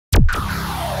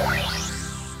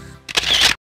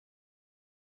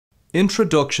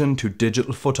Introduction to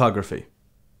Digital Photography.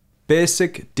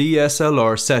 Basic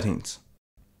DSLR settings.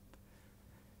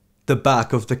 The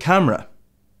back of the camera.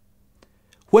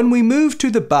 When we move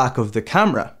to the back of the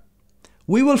camera,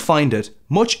 we will find it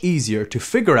much easier to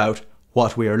figure out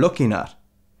what we are looking at,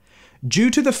 due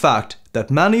to the fact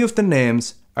that many of the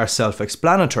names are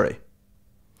self-explanatory.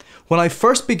 When I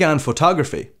first began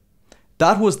photography,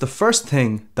 that was the first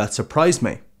thing that surprised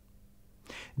me.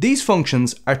 These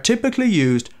functions are typically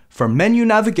used for menu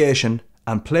navigation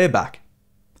and playback.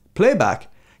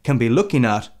 Playback can be looking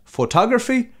at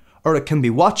photography, or it can be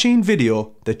watching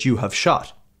video that you have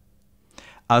shot.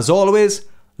 As always,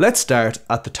 let's start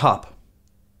at the top.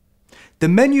 The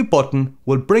menu button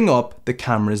will bring up the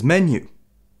camera's menu.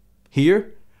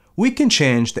 Here, we can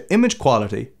change the image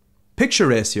quality, picture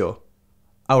ratio,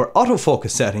 our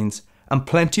autofocus settings, and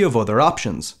plenty of other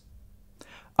options.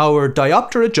 Our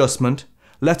diopter adjustment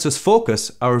lets us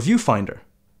focus our viewfinder.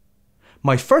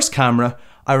 My first camera,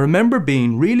 I remember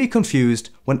being really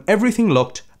confused when everything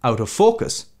looked out of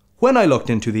focus when I looked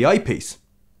into the eyepiece,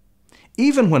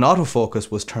 even when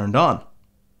autofocus was turned on.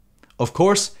 Of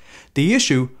course, the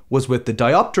issue was with the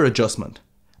diopter adjustment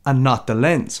and not the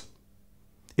lens.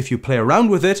 If you play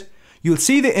around with it, you'll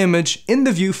see the image in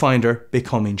the viewfinder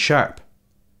becoming sharp.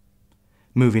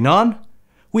 Moving on,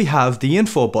 we have the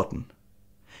info button.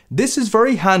 This is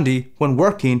very handy when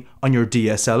working on your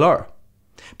DSLR,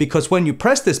 because when you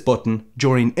press this button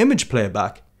during image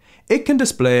playback, it can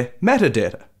display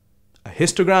metadata, a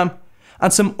histogram,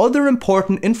 and some other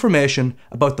important information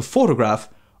about the photograph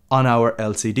on our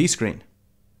LCD screen.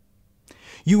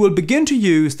 You will begin to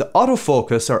use the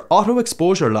autofocus or auto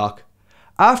exposure lock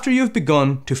after you've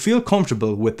begun to feel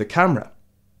comfortable with the camera.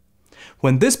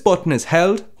 When this button is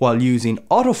held while using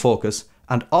autofocus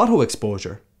and auto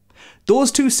exposure,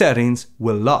 those two settings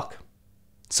will lock.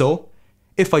 So,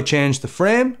 if I change the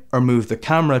frame or move the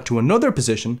camera to another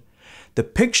position, the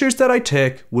pictures that I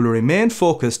take will remain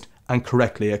focused and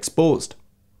correctly exposed.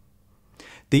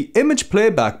 The image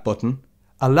playback button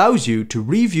allows you to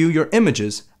review your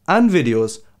images and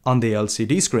videos on the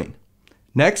LCD screen.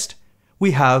 Next,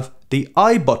 we have the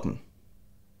I button.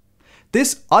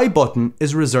 This I button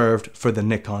is reserved for the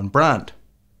Nikon brand.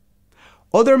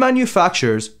 Other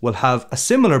manufacturers will have a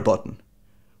similar button,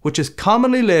 which is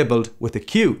commonly labelled with a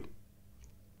Q.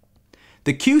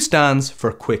 The Q stands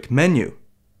for Quick Menu.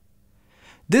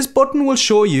 This button will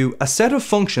show you a set of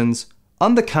functions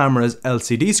on the camera's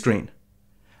LCD screen,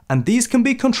 and these can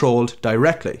be controlled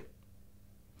directly.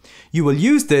 You will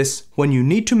use this when you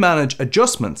need to manage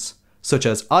adjustments such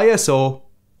as ISO,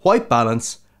 white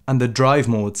balance, and the drive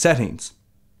mode settings.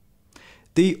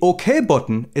 The OK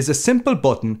button is a simple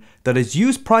button that is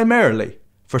used primarily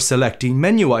for selecting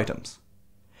menu items.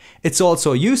 It's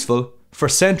also useful for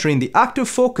centering the active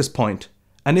focus point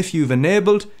and if you've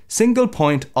enabled single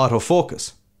point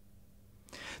autofocus.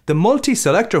 The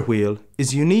multi-selector wheel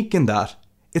is unique in that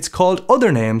it's called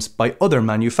other names by other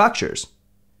manufacturers.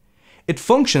 It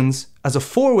functions as a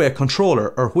four-way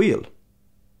controller or wheel.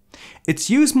 It's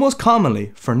used most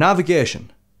commonly for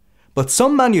navigation, but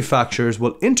some manufacturers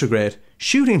will integrate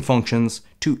shooting functions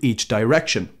to each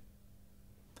direction.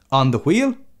 On the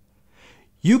wheel,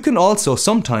 you can also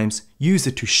sometimes use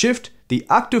it to shift the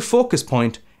active focus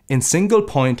point in single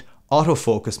point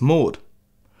autofocus mode,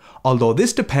 although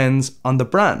this depends on the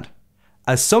brand,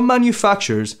 as some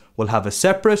manufacturers will have a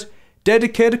separate,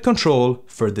 dedicated control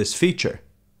for this feature.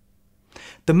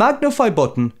 The magnify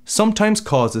button sometimes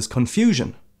causes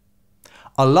confusion.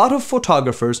 A lot of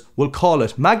photographers will call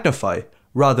it magnify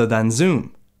rather than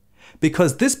zoom,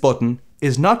 because this button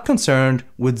is not concerned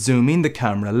with zooming the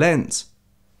camera lens.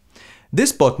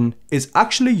 This button is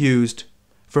actually used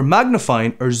for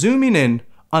magnifying or zooming in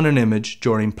on an image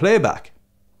during playback.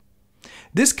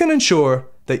 This can ensure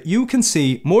that you can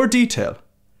see more detail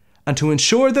and to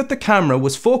ensure that the camera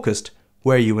was focused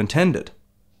where you intended.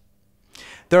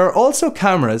 There are also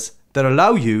cameras that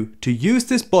allow you to use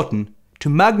this button to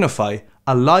magnify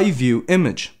a live view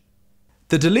image.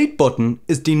 The delete button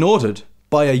is denoted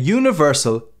by a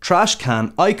universal trash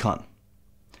can icon,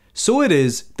 so it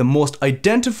is the most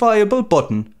identifiable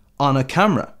button on a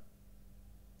camera.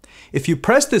 If you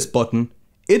press this button,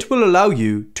 it will allow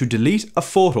you to delete a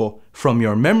photo from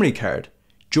your memory card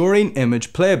during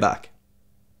image playback.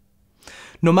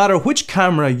 No matter which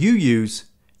camera you use,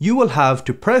 you will have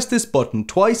to press this button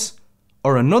twice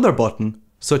or another button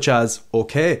such as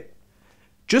OK,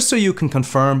 just so you can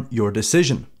confirm your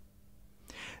decision.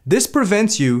 This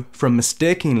prevents you from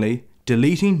mistakenly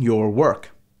deleting your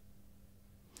work.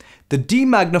 The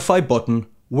demagnify button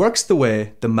works the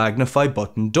way the magnify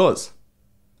button does.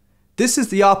 This is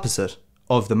the opposite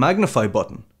of the magnify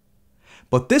button,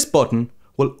 But this button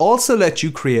will also let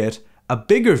you create a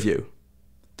bigger view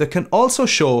that can also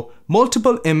show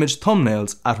multiple image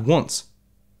thumbnails at once.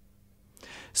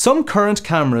 Some current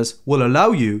cameras will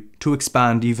allow you to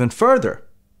expand even further,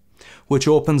 which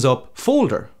opens up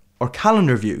folder or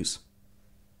calendar views.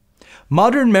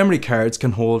 Modern memory cards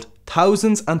can hold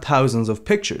thousands and thousands of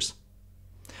pictures,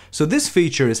 so this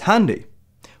feature is handy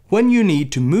when you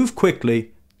need to move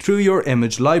quickly through your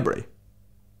image library.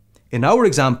 In our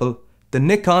example, the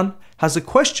Nikon has a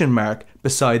question mark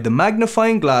beside the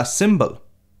magnifying glass symbol.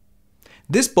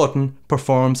 This button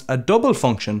performs a double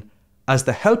function as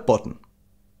the help button.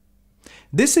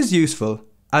 This is useful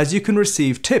as you can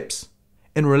receive tips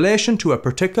in relation to a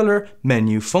particular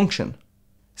menu function.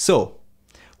 So,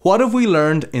 what have we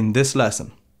learned in this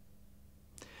lesson?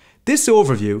 This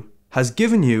overview has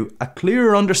given you a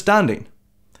clearer understanding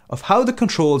of how the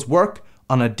controls work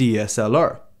on a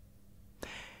DSLR.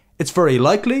 It's very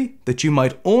likely that you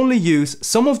might only use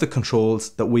some of the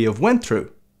controls that we have went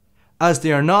through, as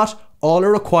they are not all a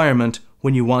requirement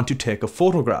when you want to take a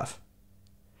photograph.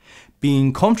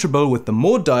 Being comfortable with the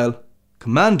mode dial,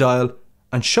 command dial,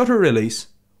 and shutter release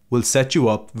will set you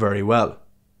up very well.